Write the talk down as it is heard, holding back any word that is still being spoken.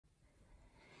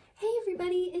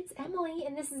everybody, it's Emily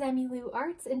and this is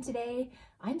EmiLou.Arts, and today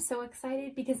I'm so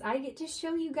excited because I get to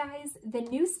show you guys the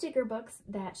new sticker books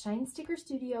that Shine Sticker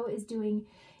Studio is doing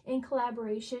in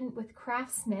collaboration with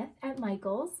Craftsmith at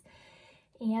Michael's.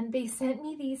 And they sent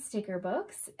me these sticker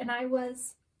books and I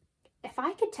was, if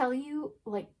I could tell you,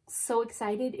 like, so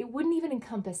excited, it wouldn't even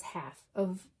encompass half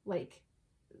of like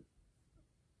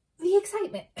the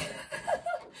excitement.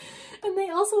 And they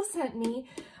also sent me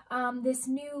this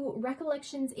new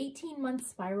Recollections 18-month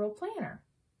spiral planner.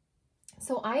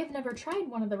 So I have never tried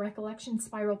one of the Recollections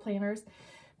spiral planners,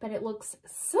 but it looks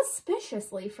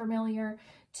suspiciously familiar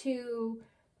to,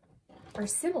 or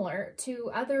similar to,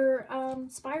 other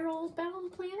spiral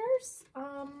bound planners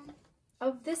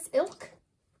of this ilk.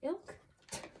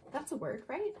 That's a word,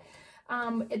 right?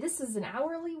 This is an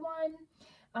hourly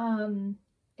one.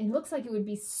 It looks like it would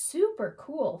be super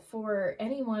cool for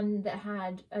anyone that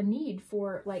had a need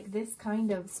for like this kind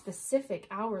of specific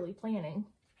hourly planning.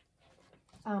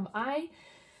 I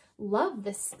love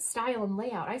this style and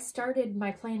layout. I started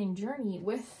my planning journey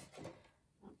with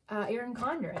Erin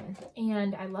Condren,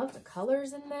 and I love the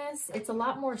colors in this. It's a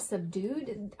lot more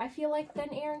subdued, I feel like,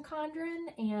 than Erin Condren,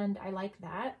 and I like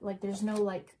that. Like, there's no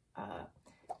like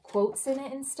quotes in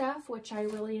it and stuff, which I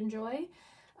really enjoy.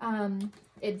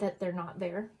 That they're not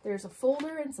there. There's a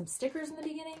folder and some stickers in the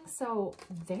beginning, so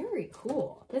very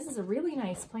cool. This is a really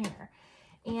nice planner,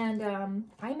 and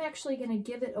I'm actually going to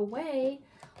give it away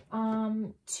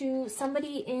to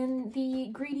somebody in the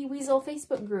Greedy Weasel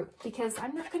Facebook group because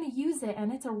I'm not going to use it,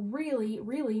 and it's a really,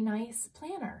 really nice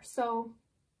planner. So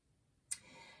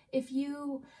if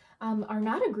you are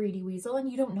not a Greedy Weasel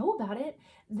and you don't know about it,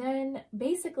 then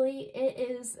basically it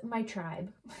is my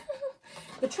tribe.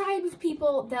 The tribe of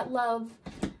people that love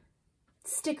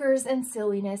stickers and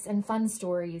silliness and fun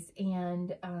stories,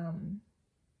 and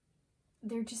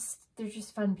they're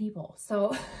just fun people.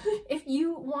 So if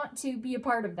you want to be a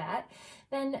part of that,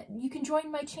 then you can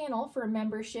join my channel for a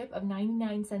membership of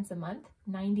 99 cents a month.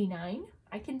 99,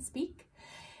 I can speak.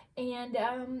 And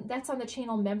that's on the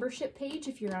channel membership page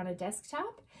if you're on a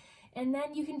desktop. And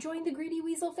then you can join the Greedy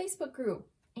Weasel Facebook group.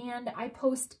 And I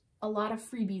post a lot of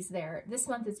freebies there. This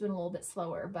month it's been a little bit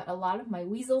slower, but a lot of my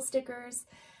weasel stickers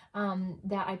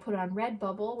that I put on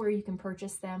Redbubble, where you can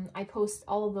purchase them, I post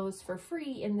all of those for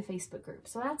free in the Facebook group.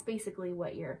 So that's basically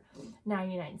what your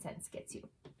 99 cents gets you.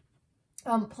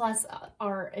 Plus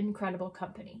our incredible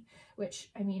company,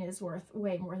 which, I mean, is worth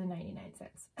way more than 99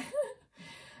 cents.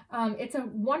 It's a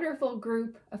wonderful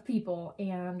group of people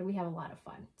and we have a lot of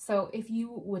fun. So if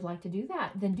you would like to do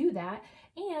that, then do that.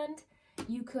 And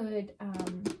you could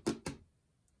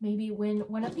maybe win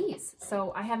one of these.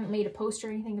 So I haven't made a post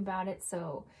or anything about it,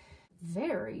 so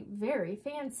very, very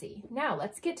fancy. Now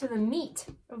let's get to the meat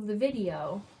of the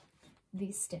video,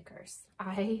 these stickers.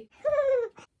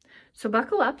 So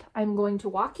buckle up. I'm going to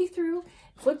walk you through,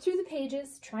 flip through the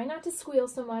pages, try not to squeal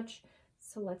so much.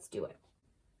 So let's do it.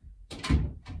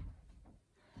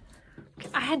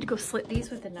 I had to go slit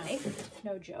these with a knife,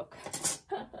 no joke.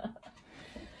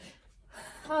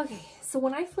 Okay, so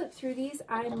when I flip through these,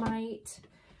 I might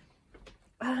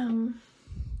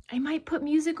put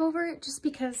music over it just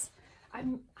because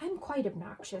I'm quite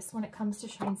obnoxious when it comes to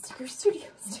Shine Sticker Studio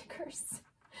stickers.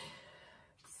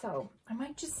 So I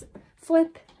might just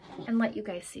flip and let you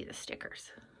guys see the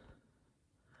stickers.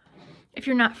 If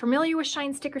you're not familiar with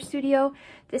Shine Sticker Studio,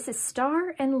 this is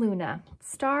Star and Luna.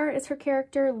 Star is her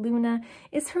character, Luna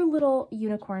is her little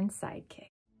unicorn sidekick.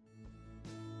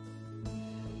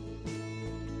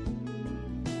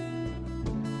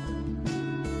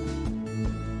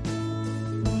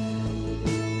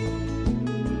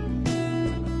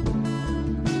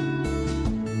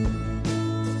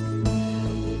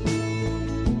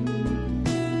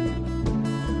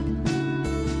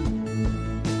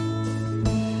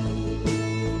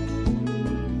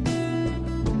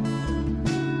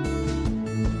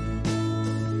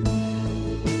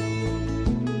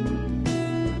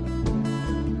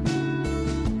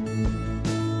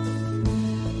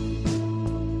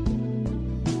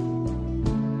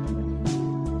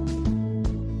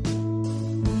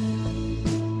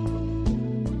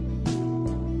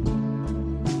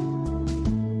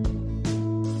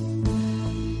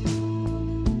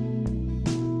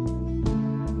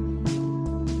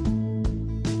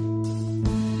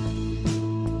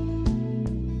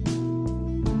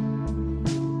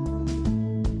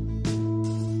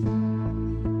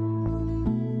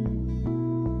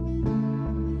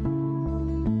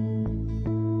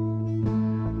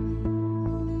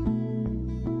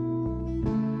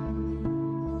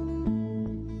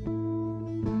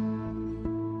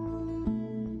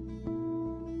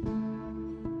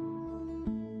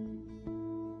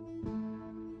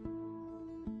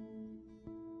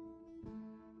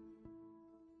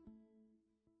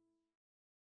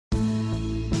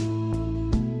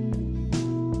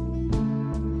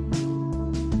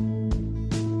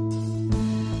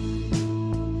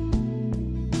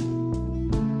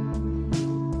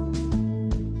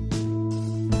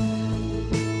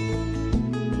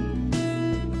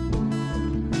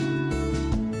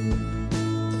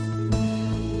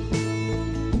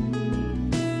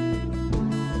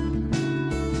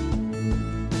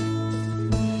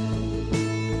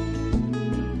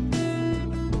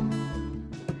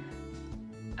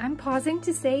 pausing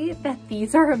to say that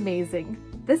these are amazing.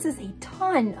 This is a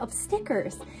ton of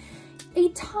stickers. A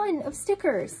ton of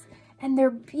stickers. And they're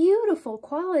beautiful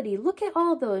quality. Look at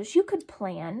all those. You could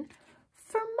plan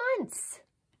for months,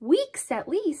 weeks at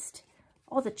least.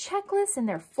 All the checklists, and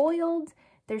they're foiled.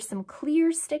 There's some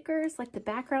clear stickers, like the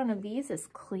background of these is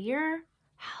clear.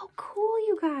 How cool,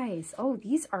 you guys. Oh,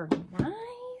 these are nice.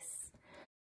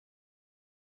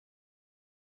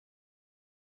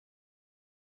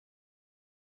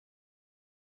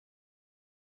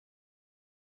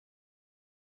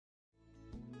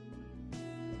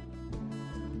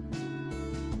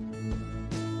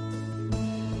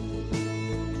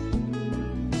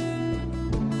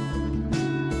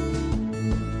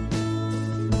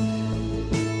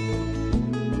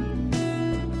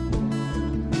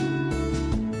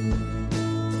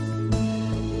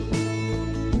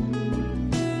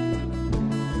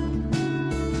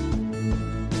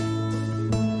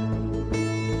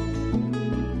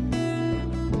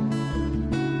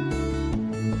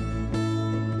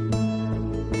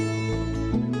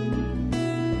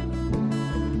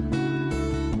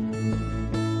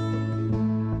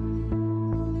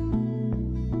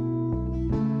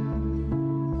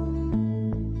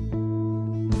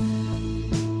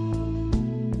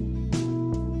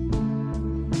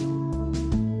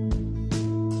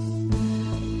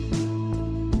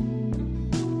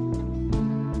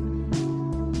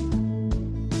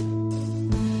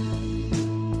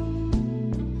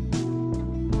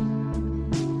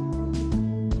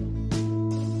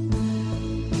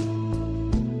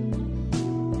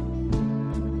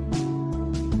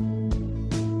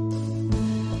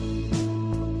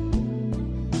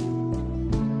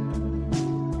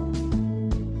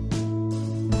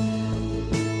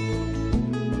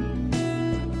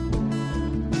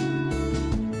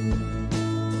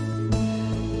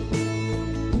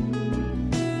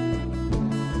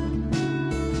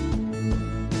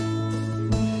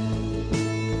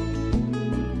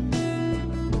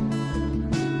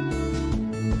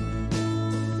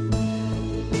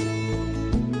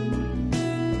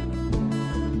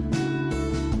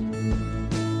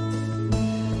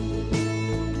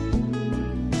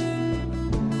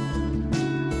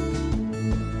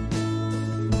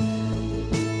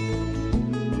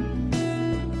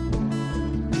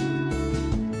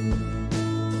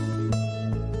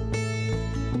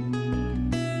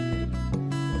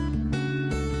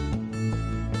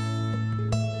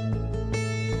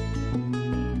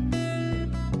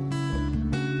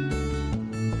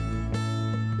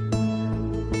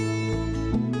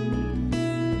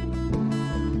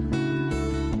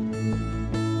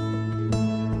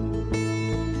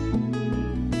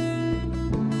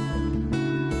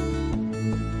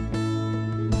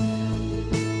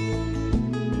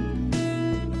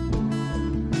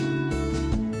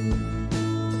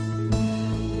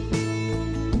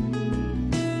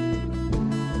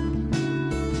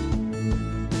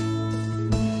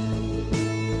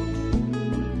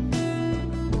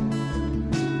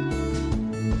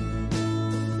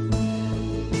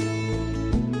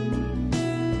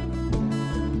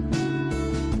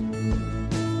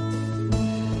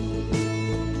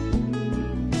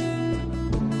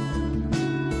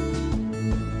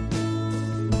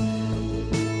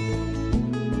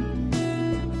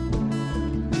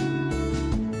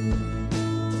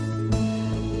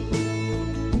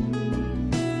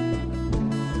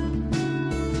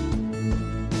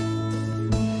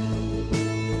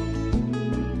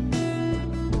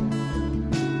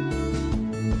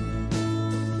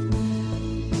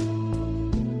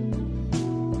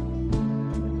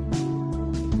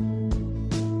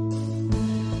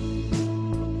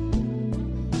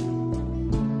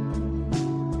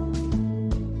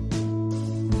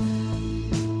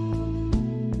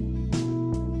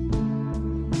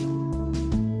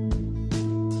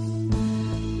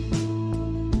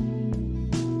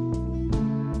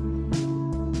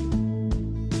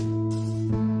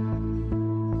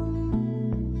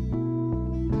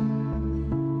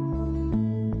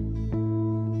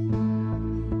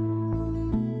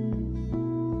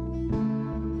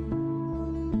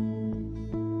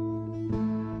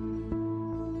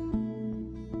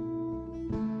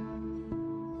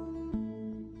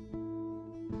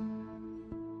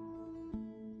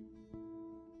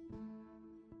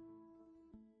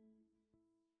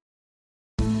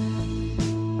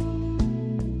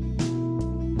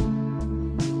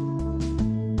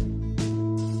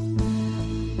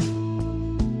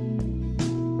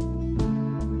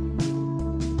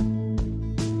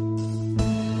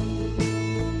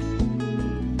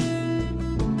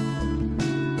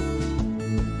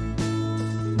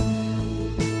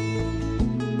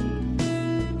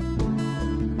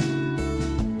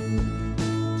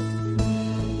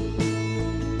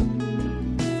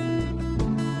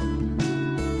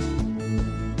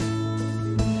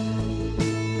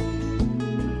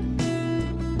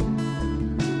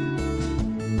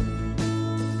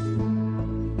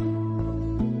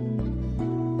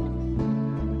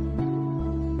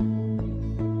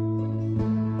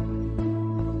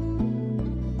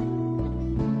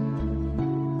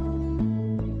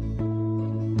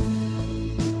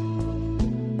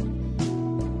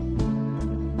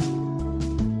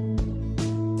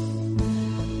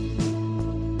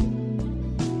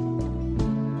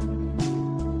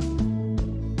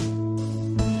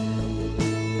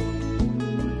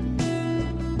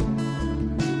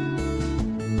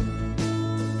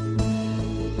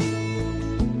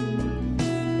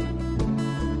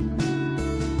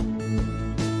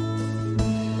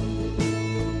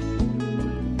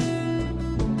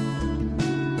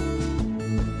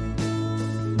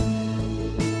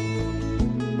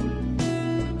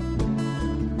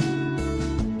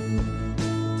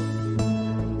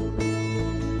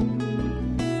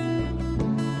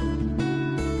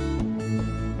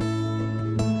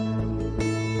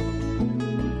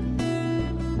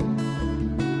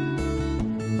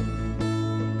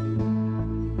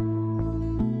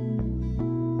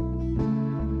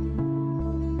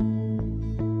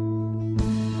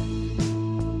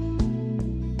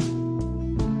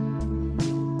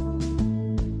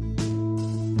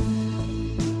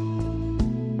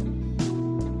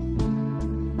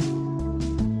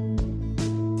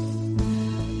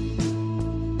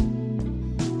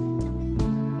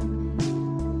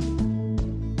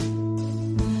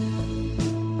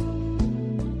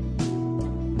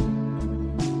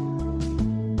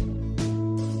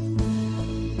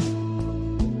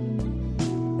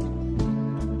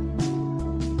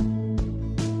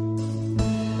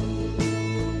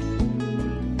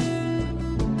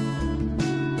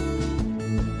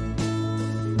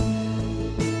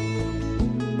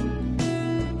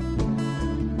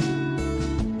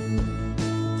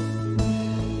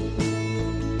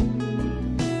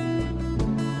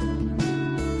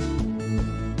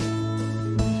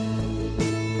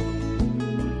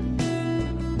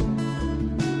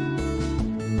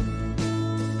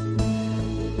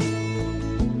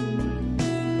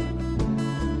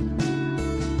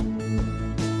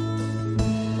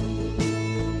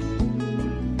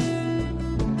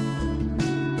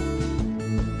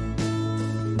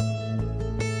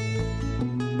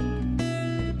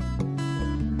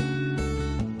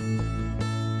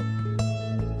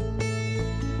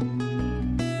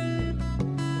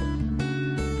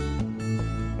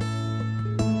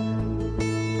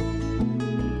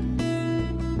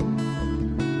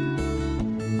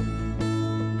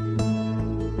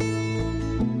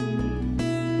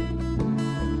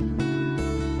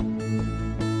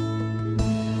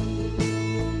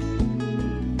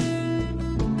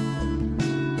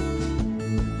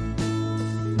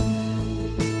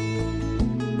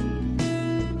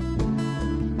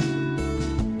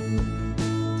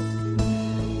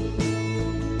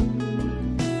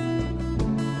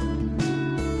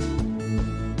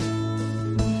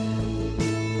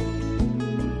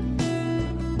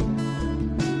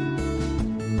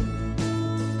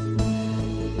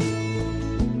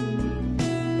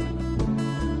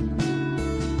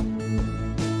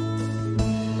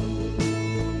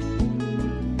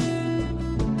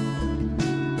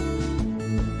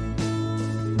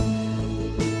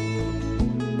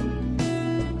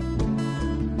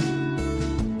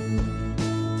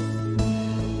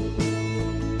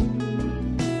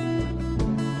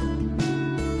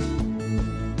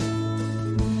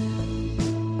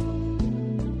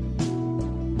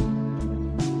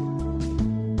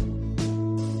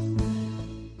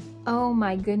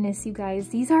 my goodness, you guys,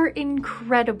 these are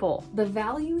incredible. The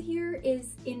value here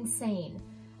is insane.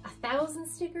 1,000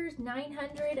 stickers,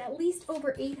 900, at least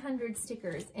over 800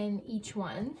 stickers in each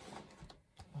one.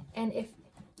 And if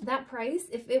that price,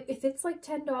 if it's like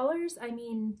 $10, I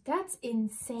mean, that's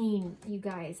insane, you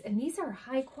guys. And these are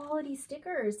high quality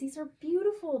stickers. These are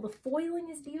beautiful. The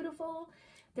foiling is beautiful.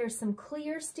 There's some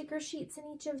clear sticker sheets in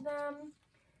each of them.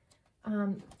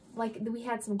 Like we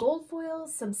had some gold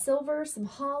foils, some silver, some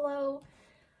hollow.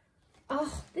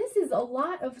 Oh, this is a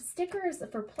lot of stickers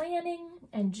for planning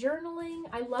and journaling.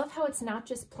 I love how it's not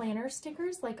just planner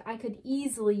stickers. Like I could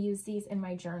easily use these in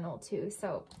my journal too.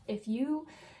 So if you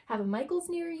have a Michaels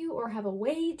near you or have a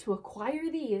way to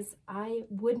acquire these, I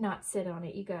would not sit on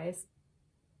it, you guys.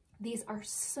 These are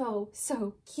so,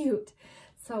 so cute.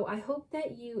 So I hope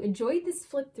that you enjoyed this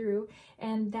flip through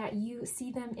and that you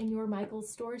see them in your Michaels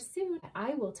store soon.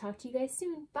 I will talk to you guys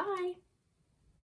soon. Bye.